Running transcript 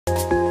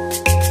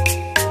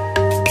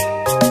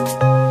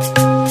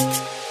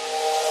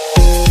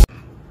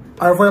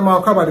I find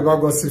my cover the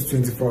bag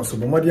 624. So,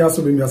 but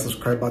also be me a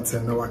subscribe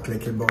button now.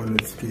 Click the bell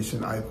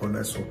notification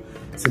icon. So,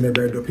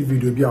 never drop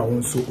video be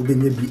on so be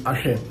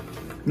ahead.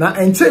 Now,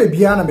 enche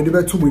biana me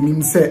de to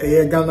win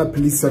say Ghana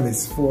Police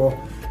Service for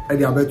the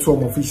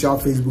Abeto official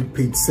Facebook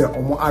page say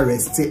omo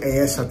arrested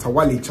Shatta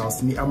Wale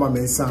Charles ni ama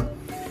mensa.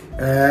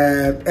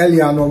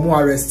 Earlier no mo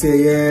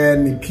arrested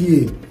ni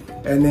PA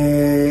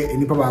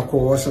and papa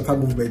ko Shatta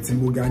movement in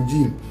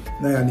Muganji.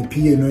 Na ni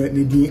PA no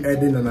ni din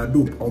Eden and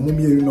Adobe omo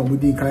mienu no mo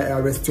din kan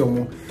arrest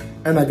omo.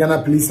 And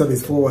Ghana Police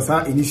Service for was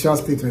our initial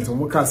statement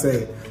omo ka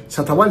say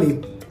Shatta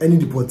Wale any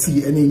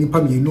deportee any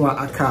nipa mienu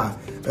aka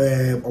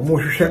omo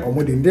hwehwe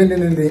omo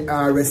den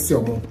arrest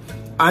omo.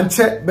 And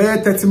check by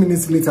 30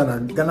 minutes later na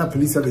Ghana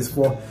Police Service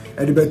for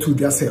edebe to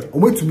dia say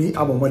omo tumi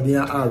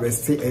abomoden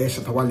arrest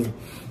Shatta Wale.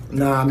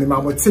 Na me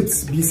mamo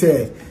tips bi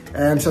say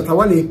Shatta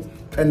Wale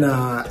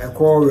na a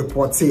call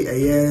report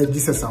say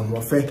Jesus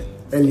Amwofe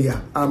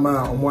earlier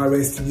ama omo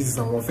arrest Jesus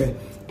Amwofe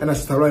and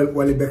Shatta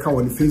Wale beka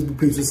on the Facebook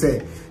page to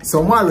say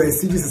so omo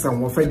arrest Jesus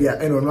Amwofe dia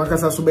and ono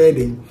akasa so be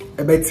den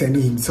ebe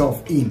turning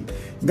himself in.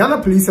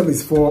 Ghana Police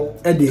Service for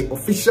the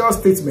official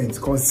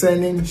statement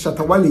concerning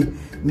Shatta Wale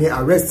ne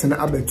arrest na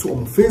abeto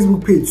on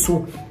Facebook page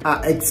so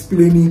are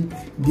explaining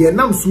the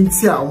nam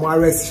suntia omo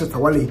arrest Shatta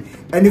Wale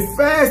and the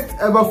first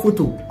ever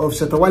photo of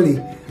Shatta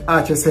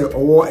Wale just say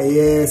owo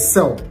a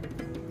cell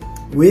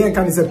we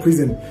can say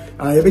prison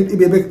ebe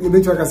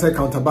to say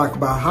counter back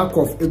but hack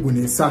of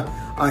egunesa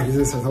he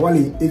says Shatta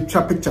Wale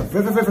a picture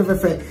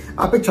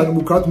a picture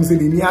no crowd me say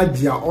the ni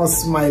agia all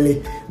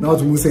smiley now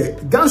to say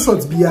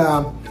gunshots be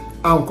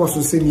anko so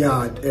senior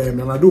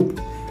Nanado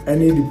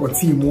any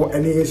deportee mo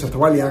any Shatta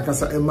Wale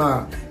akasa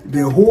ema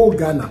the whole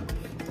Ghana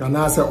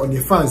say on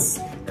the fans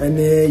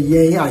any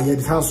ye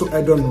so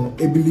edono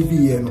e believe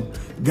ye no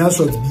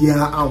gunshots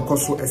bia anko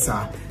so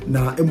esa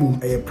na emum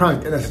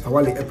prank and Shatta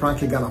Wale a prank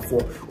Ghana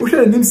for we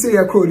share nim say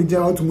ya crowd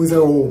general to say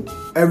oh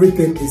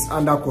everything is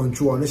under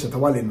control on Shatta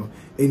Wale no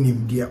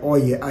enim dia all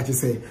ye actually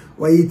say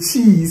why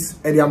cheese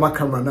e dia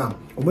camera now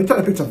o mo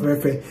try picture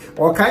fefe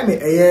o kai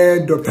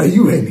me Dr.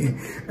 UN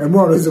e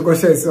mo no so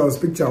share sales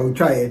picture o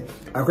try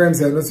akwem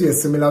say no so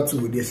similar to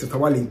the Shatta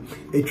Wale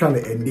e try na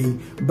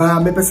ending ba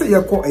me pese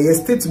ye ko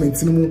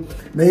statement ni mu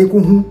na ye ko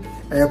hu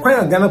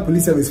kwan Ghana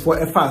Police Service for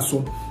efa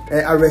so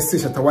arrest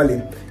Shatta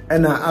Wale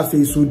and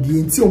afi so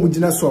di nti omo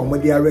gina so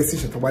omo dey arrest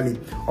Shatta Wale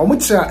omo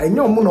kira enye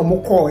omo no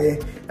mo call e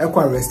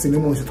arrest ni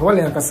mo Shatta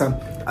Wale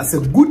akasa as a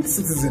good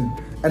citizen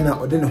and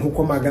now then who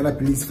come Ghana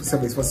Police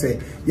Service for say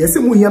yes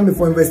mu hear me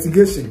for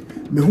investigation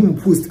me who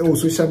post on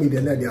social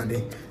media na dey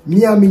ade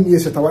me am ni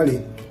Shatta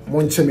Wale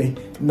mo ncheme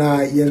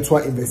na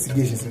yentoa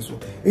investigations so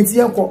enti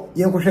yanko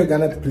hwe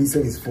Ghana Police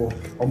Service for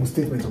almost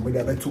statement on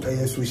media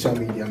to social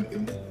media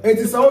it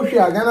is all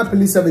here Ghana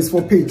Police Service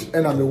for page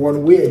and I'm the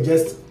one way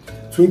just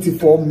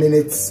 24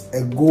 minutes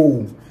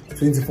ago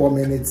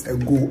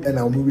and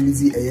I'll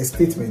release a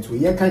statement we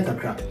yan kan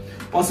kakra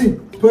also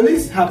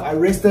police have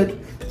arrested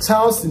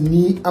Charles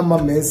Ni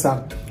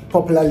Amamensa,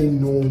 popularly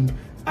known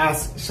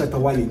as Shatta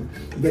Wale.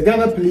 The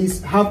Ghana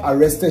police have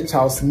arrested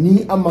Charles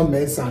Ni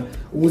Amamensa,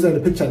 who was on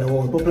the picture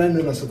now, popularly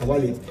known as Shatta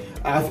Wale,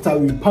 after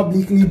we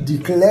publicly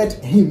declared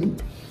him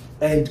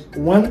and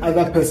one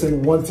other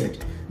person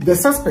wanted. The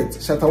suspect,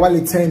 Shatta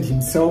Wale, turned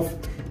himself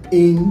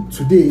in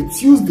today,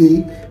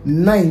 Tuesday,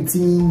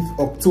 19th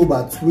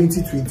October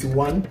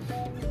 2021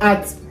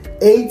 at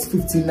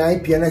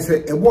 8:59 p.m. I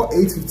said about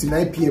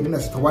 8:59 p.m.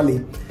 Shatta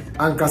Wale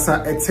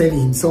Ankasa turning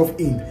himself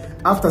in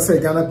after say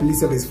Ghana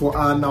Police Service for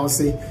now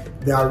say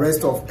the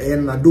arrest of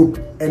Nanado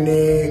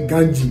and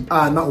Ganji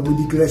now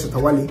we declare Shatta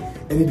Wale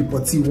any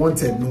deportee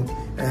wanted no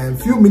and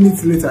few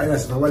minutes later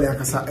Shatta Wale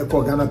Ankasa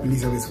echo Ghana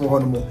Police Service for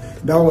no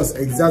that was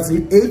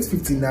exactly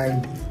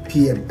 8:59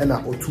 p.m. and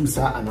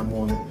Otusa and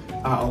Amono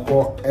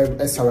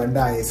or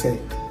surrender I say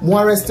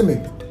more arrest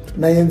me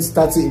now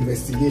start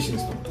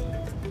investigations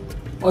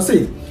or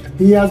say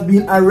he has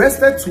been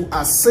arrested to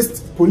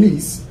assist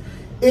police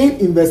in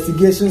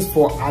investigations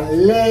for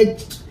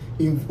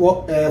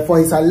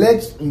his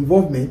alleged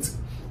involvement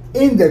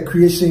in the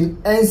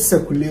creation and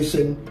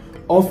circulation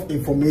of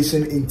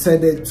information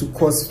intended to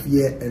cause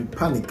fear and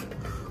panic.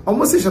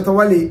 Almost Shatta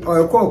Wale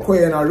or call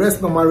an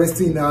arrest no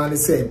arresting now and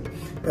say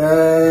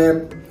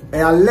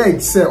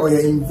alleged say or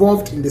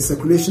involved in the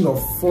circulation of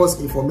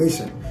false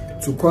information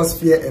to cause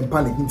fear and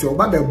panic into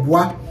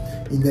Obabeboa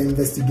in the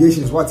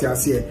investigations. What you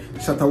say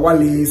Shatta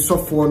Wale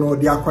software no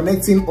they are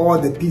connecting all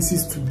the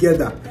pieces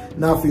together.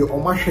 Now for your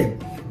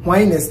omashen,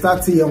 why they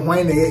start here,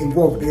 why they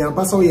involved, they are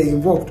person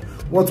involved.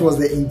 What was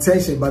the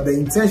intention? But the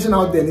intention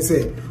out there, they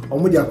say,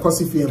 they are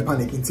causing fear and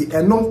panic.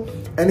 And no,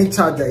 any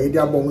charge that they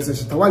are bomb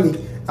Shatta Wale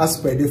has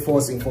spread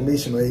false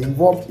information or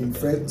involved in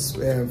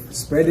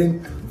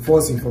spreading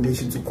false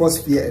information to cause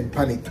fear and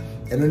panic.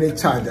 And only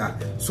charge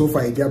so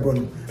far they are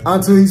born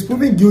until he's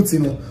proven guilty.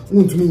 No,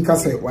 won't mean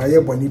say why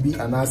you bonibi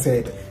and I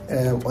say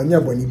onya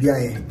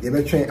bonibia they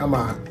be train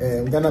ama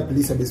Ghana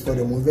Police Service for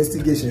the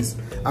investigations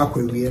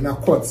akwe na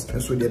courts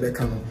and so they be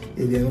can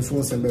e dey no so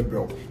sembe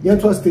bro yan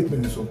to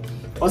statement so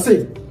I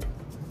say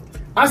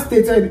as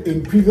stated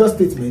in previous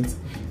statements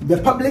The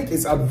public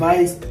is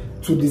advised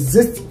to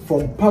desist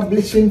from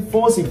publishing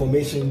false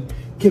information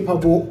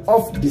capable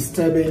of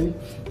disturbing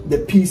the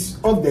peace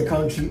of the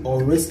country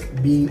or risk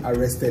being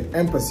arrested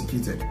and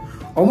persecuted.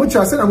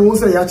 Omucha say na mo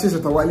say ya che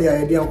Shatta Wale a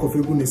yede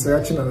ankofegu ne say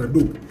ya che na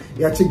dope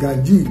ya che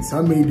ganji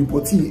Fameye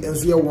deportee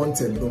enso ye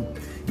wanted no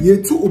ye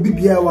tu obi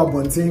bia wa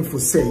bonten for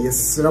say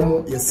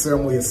yesramo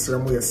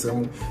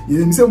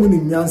yenim say mo ni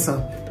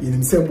nyansa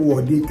yenim say mo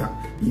wo data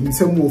yenim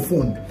say mo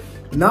phone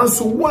now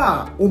so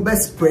wa o be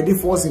spread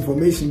false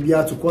information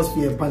bia to cause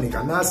fear and panic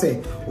and I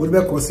say o be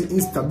cause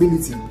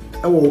instability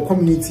our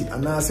community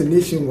and as a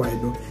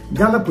nationwide no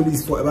Ghana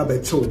police forever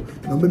be show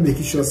no be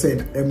making sure say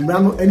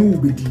emra no any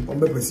will be di on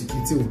be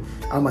persecute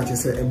ama che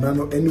say emra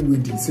no any will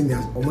di senior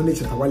omo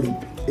Shatta Wale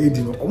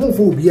edi no omo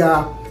fo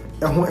bia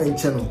ehon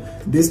enche no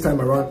this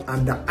time around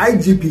under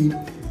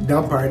IGP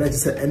down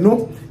paradise say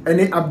eno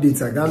any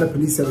updates at Ghana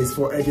Police Service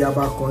for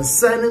Ediaba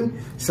concerning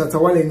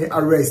Shatta Wale any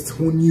arrest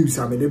who news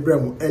amede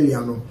bremu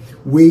earlier no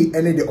we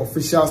any the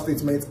official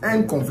statement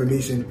and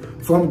confirmation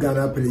from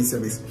Ghana Police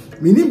Service.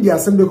 Meaning the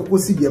assembly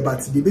kokosi bia but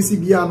the besi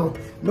bia no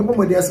mebo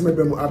mo dey asem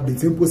bremu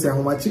update mpo say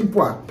ahomachi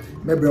mpo a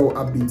mebrewo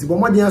update bo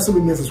mo dey aso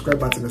be subscribe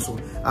button so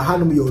aha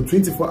no your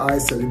 24-hour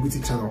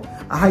celebrity channel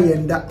aha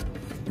yenda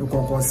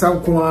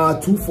Nkonkonsankwa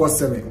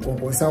 247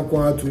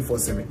 Nkonkonsankwa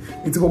 247.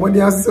 It's about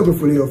the answers of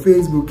follow your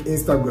Facebook,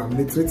 Instagram,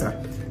 and Twitter.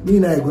 Me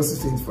na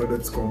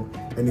gossip24.com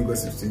and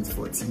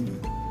gossip24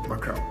 TV.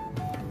 Background.